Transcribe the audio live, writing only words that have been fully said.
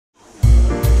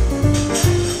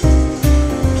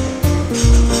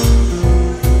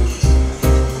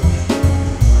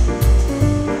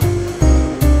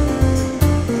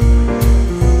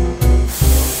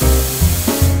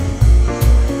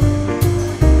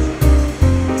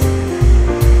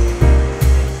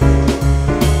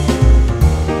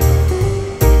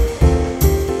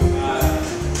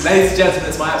Ladies and gentlemen,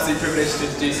 it's my absolute privilege to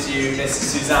introduce to you Miss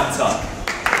Suzanne Tuck.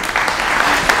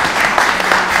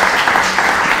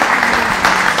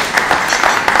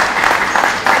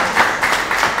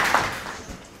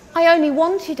 I only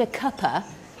wanted a cuppa.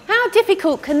 How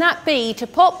difficult can that be to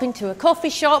pop into a coffee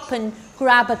shop and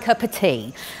grab a cup of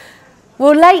tea?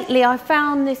 Well, lately I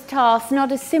found this task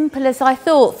not as simple as I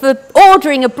thought, for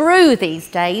ordering a brew these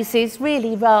days is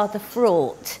really rather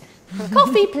fraught.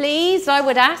 Coffee, please, I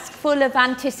would ask, full of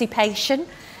anticipation.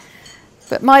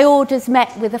 But my order's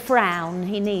met with a frown.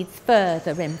 He needs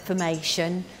further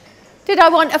information. Did I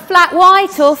want a flat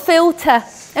white or filter?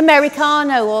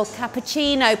 Americano or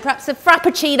cappuccino? Perhaps a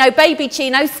frappuccino,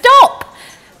 babyccino? Stop!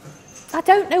 I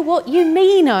don't know what you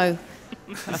mean-o.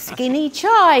 Skinny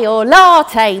chai or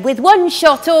latte with one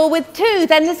shot or with two.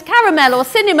 Then there's caramel or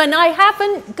cinnamon. I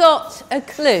haven't got a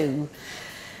clue.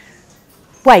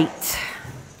 Wait,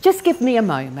 just give me a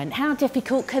moment. How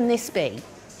difficult can this be?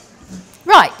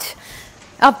 Right,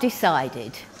 I've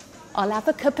decided. I'll have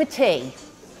a cup of tea.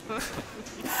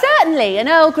 Certainly, an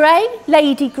Earl Grey,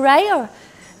 Lady Grey, or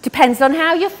depends on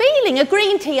how you're feeling. A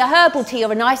green tea, a herbal tea,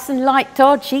 or a nice and light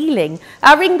Darjeeling.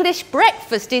 Our English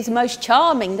breakfast is most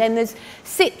charming. Then there's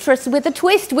citrus with a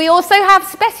twist. We also have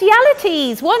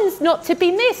specialities, ones not to be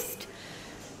missed.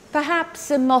 Perhaps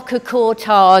a mocha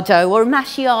cortado or a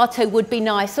macchiato would be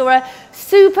nice, or a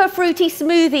super fruity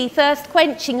smoothie, thirst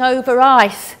quenching over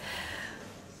ice.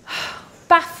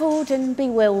 Baffled and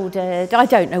bewildered, I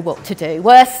don't know what to do.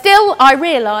 Worse still, I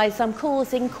realise I'm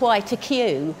causing quite a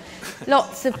queue.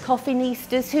 Lots of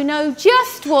coffeenistas who know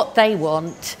just what they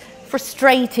want,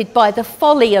 frustrated by the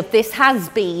folly of this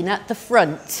has-been at the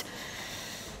front.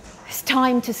 It's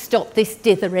time to stop this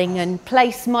dithering and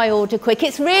place my order quick.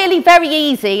 It's really very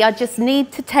easy, I just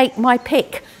need to take my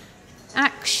pick.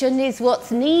 Action is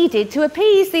what's needed to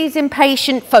appease these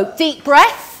impatient folk. Deep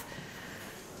breath.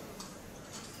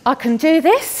 I can do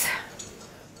this.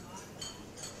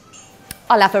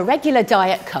 I'll have a regular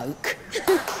Diet Coke.